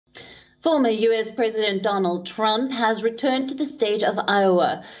Former U.S. President Donald Trump has returned to the state of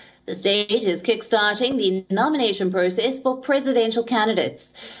Iowa. The state is kickstarting the nomination process for presidential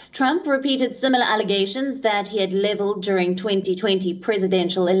candidates. Trump repeated similar allegations that he had leveled during 2020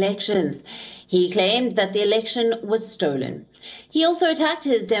 presidential elections. He claimed that the election was stolen. He also attacked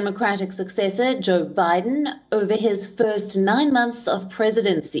his Democratic successor, Joe Biden, over his first 9 months of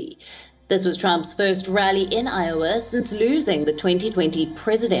presidency. This was Trump's first rally in Iowa since losing the 2020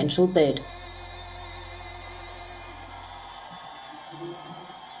 presidential bid.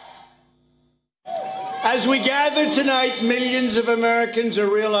 As we gather tonight, millions of Americans are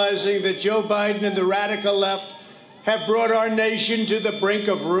realizing that Joe Biden and the radical left have brought our nation to the brink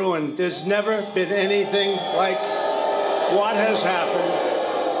of ruin. There's never been anything like what has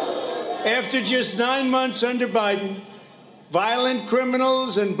happened. After just 9 months under Biden, violent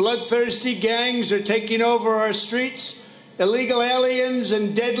criminals and bloodthirsty gangs are taking over our streets. Illegal aliens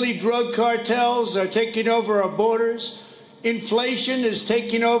and deadly drug cartels are taking over our borders. Inflation is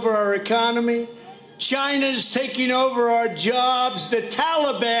taking over our economy. China's taking over our jobs. The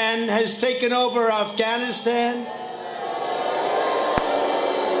Taliban has taken over Afghanistan.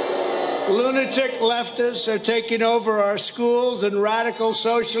 Lunatic leftists are taking over our schools, and radical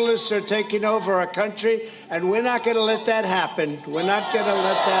socialists are taking over our country, and we're not going to let that happen. We're not going to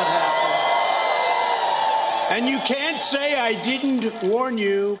let that happen. And you can't say I didn't warn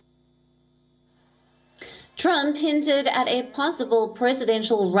you. Trump hinted at a possible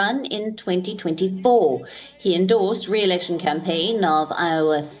presidential run in 2024. He endorsed re-election campaign of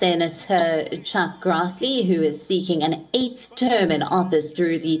Iowa Senator Chuck Grassley, who is seeking an 8th term in office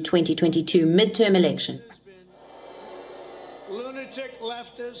through the 2022 midterm election. Lunatic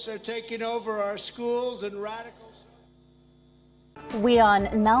leftists are taking over our schools, and radicals.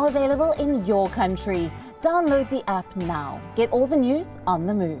 WION, now available in your country. Download the app now. Get all the news on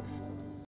the move.